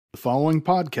following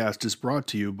podcast is brought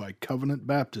to you by Covenant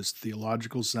Baptist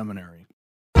Theological Seminary.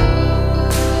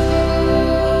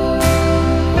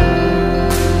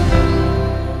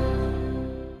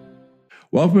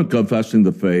 Welcome to Confessing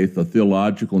the Faith, a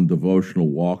theological and devotional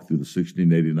walk through the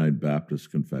 1689 Baptist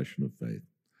Confession of Faith.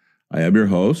 I am your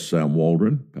host, Sam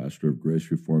Waldron, pastor of Grace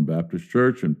Reformed Baptist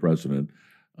Church and president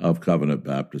of Covenant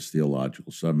Baptist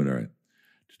Theological Seminary.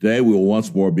 Today, we will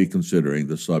once more be considering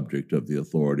the subject of the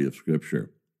authority of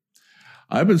Scripture.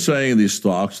 I've been saying in these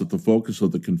talks that the focus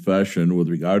of the confession with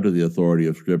regard to the authority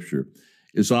of Scripture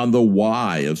is on the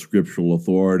why of scriptural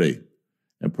authority.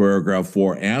 And paragraph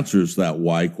 4 answers that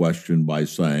why question by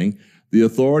saying, the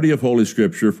authority of Holy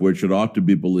Scripture, for which it ought to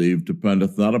be believed,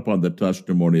 dependeth not upon the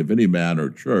testimony of any man or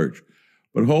church,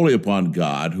 but wholly upon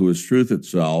God, who is truth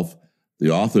itself, the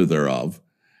author thereof.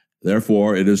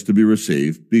 Therefore, it is to be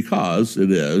received because it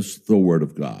is the Word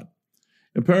of God.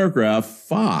 In paragraph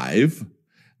 5,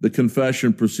 the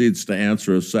confession proceeds to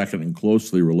answer a second and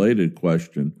closely related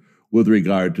question with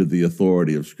regard to the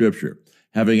authority of Scripture.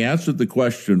 Having answered the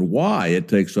question why, it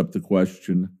takes up the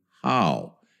question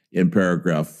how in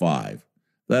paragraph 5.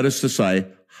 That is to say,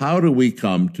 how do we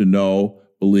come to know,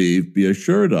 believe, be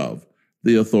assured of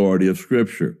the authority of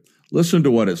Scripture? Listen to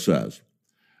what it says.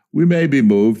 We may be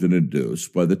moved and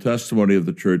induced by the testimony of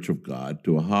the Church of God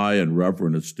to a high and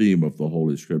reverent esteem of the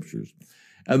Holy Scriptures,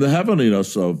 and the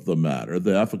heavenliness of the matter,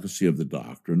 the efficacy of the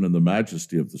doctrine, and the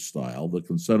majesty of the style, the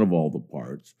consent of all the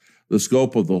parts, the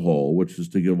scope of the whole, which is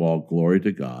to give all glory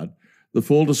to God, the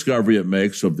full discovery it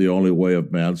makes of the only way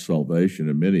of man's salvation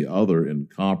and many other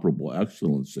incomparable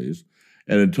excellencies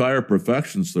and entire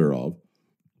perfections thereof,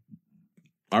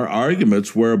 are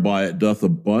arguments whereby it doth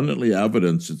abundantly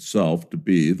evidence itself to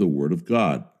be the Word of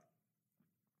God.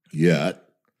 Yet,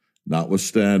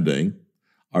 notwithstanding,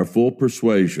 our full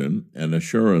persuasion and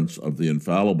assurance of the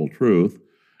infallible truth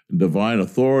and divine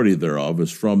authority thereof is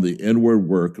from the inward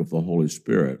work of the Holy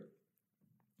Spirit,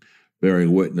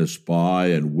 bearing witness by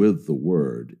and with the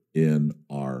Word in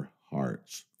our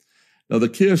hearts. Now, the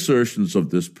key assertions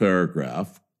of this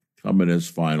paragraph come in its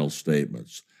final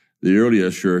statements. The early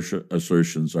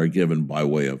assertions are given by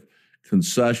way of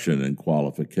concession and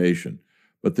qualification,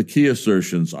 but the key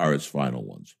assertions are its final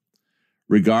ones.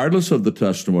 Regardless of the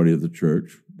testimony of the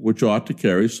church, which ought to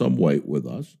carry some weight with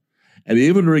us, and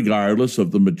even regardless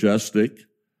of the majestic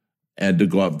and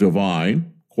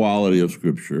divine quality of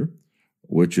Scripture,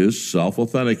 which is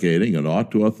self-authenticating and ought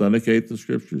to authenticate the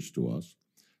Scriptures to us,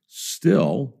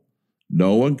 still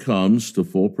no one comes to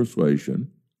full persuasion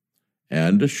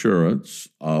and assurance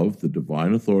of the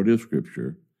divine authority of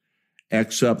Scripture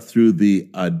except through the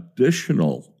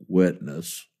additional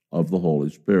witness of the Holy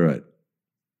Spirit.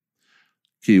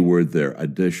 Key word there,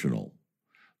 additional.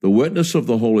 The witness of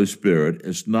the Holy Spirit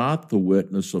is not the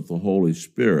witness of the Holy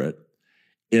Spirit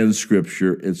in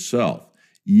Scripture itself.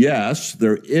 Yes,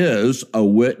 there is a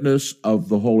witness of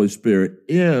the Holy Spirit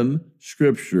in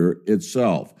Scripture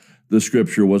itself. The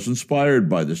Scripture was inspired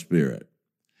by the Spirit.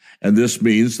 And this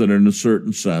means that in a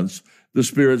certain sense, the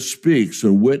Spirit speaks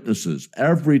and witnesses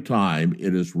every time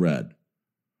it is read.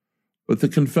 But the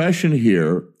confession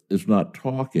here is not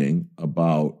talking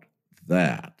about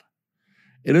that.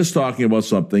 It is talking about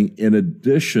something in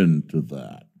addition to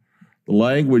that. The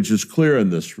language is clear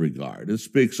in this regard. It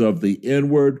speaks of the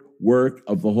inward work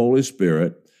of the Holy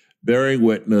Spirit, bearing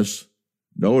witness,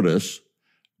 notice,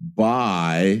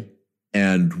 by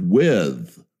and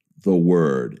with the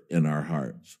Word in our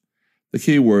hearts. The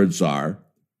key words are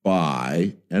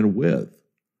by and with.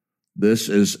 This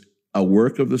is a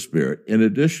work of the Spirit in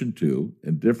addition to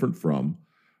and different from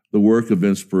the work of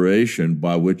inspiration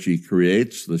by which He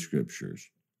creates the Scriptures.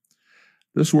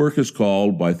 This work is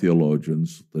called by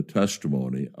theologians the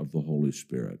testimony of the Holy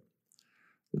Spirit.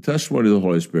 The testimony of the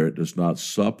Holy Spirit does not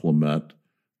supplement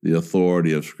the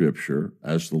authority of Scripture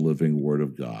as the living Word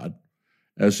of God,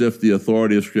 as if the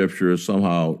authority of Scripture is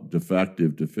somehow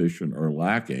defective, deficient, or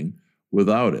lacking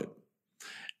without it.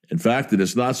 In fact, it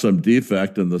is not some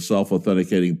defect in the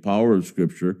self-authenticating power of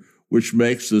Scripture which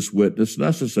makes this witness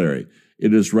necessary.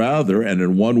 It is rather, and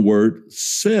in one word,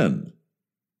 sin,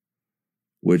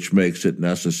 which makes it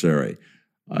necessary.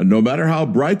 No matter how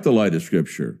bright the light of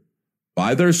Scripture,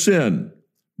 by their sin,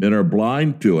 men are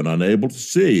blind to and unable to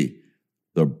see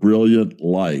the brilliant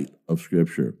light of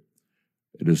Scripture.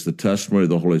 It is the testimony of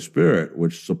the Holy Spirit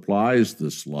which supplies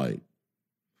this light,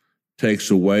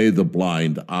 takes away the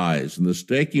blind eyes. And this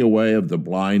taking away of the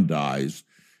blind eyes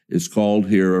is called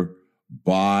here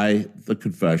by the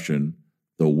confession,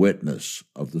 the witness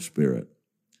of the Spirit.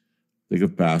 Think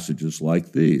of passages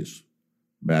like these.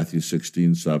 Matthew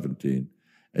 16:17.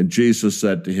 And Jesus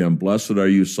said to him, "Blessed are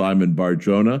you, Simon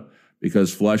Bar-Jonah,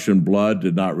 because flesh and blood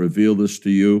did not reveal this to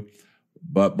you,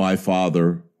 but my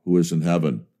Father who is in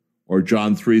heaven." Or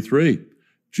John 3:3,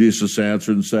 Jesus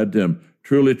answered and said to him,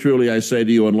 "Truly, truly, I say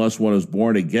to you, unless one is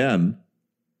born again,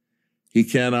 he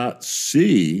cannot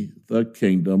see the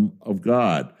kingdom of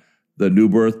God." The new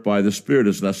birth by the Spirit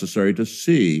is necessary to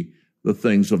see the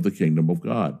things of the kingdom of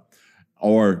God.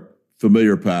 Or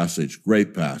familiar passage,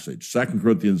 great passage, 2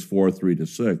 Corinthians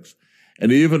 4:3-6.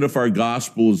 "And even if our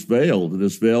gospel is veiled, it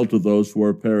is veiled to those who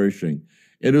are perishing,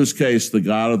 in whose case the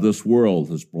God of this world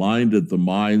has blinded the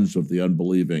minds of the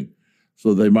unbelieving,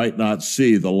 so they might not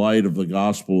see the light of the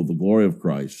gospel of the glory of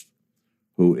Christ,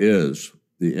 who is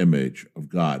the image of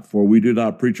God. For we do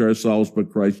not preach ourselves, but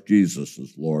Christ Jesus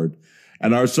is Lord,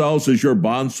 and ourselves as your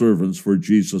bondservants for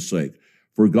Jesus' sake.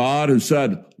 For God, who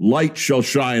said, 'Light shall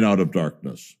shine out of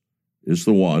darkness,' is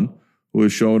the one who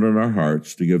has shown in our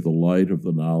hearts to give the light of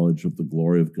the knowledge of the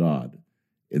glory of God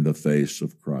in the face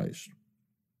of Christ."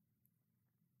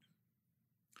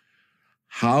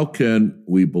 How can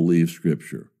we believe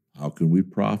Scripture? How can we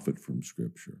profit from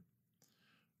Scripture?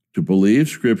 To believe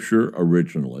Scripture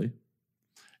originally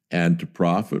and to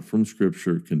profit from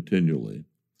Scripture continually,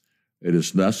 it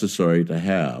is necessary to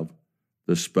have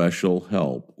the special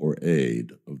help or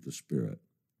aid of the Spirit.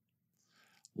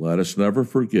 Let us never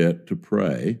forget to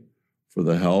pray for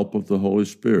the help of the Holy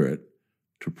Spirit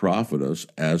to profit us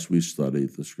as we study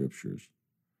the Scriptures.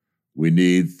 We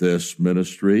need this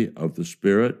ministry of the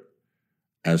Spirit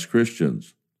as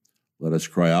Christians. Let us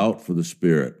cry out for the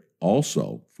Spirit,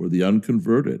 also for the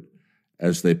unconverted,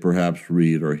 as they perhaps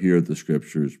read or hear the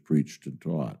Scriptures preached and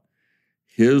taught.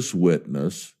 His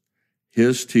witness,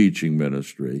 his teaching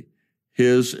ministry,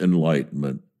 his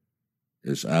enlightenment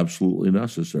is absolutely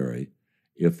necessary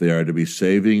if they are to be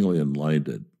savingly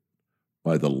enlightened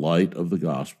by the light of the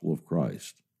gospel of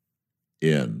Christ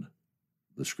in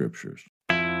the Scriptures.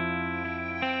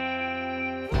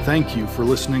 Thank you for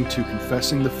listening to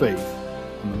Confessing the Faith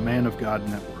on the Man of God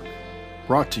Network,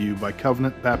 brought to you by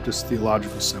Covenant Baptist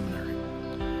Theological Seminary.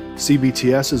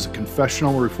 CBTS is a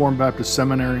confessional Reformed Baptist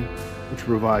seminary which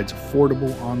provides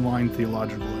affordable online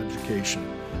theological education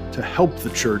to help the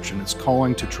church in its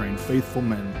calling to train faithful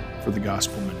men for the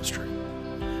gospel ministry.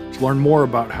 To learn more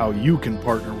about how you can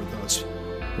partner with us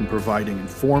in providing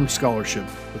informed scholarship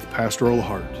with pastoral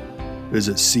heart,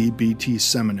 visit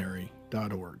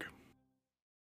cbtseminary.org.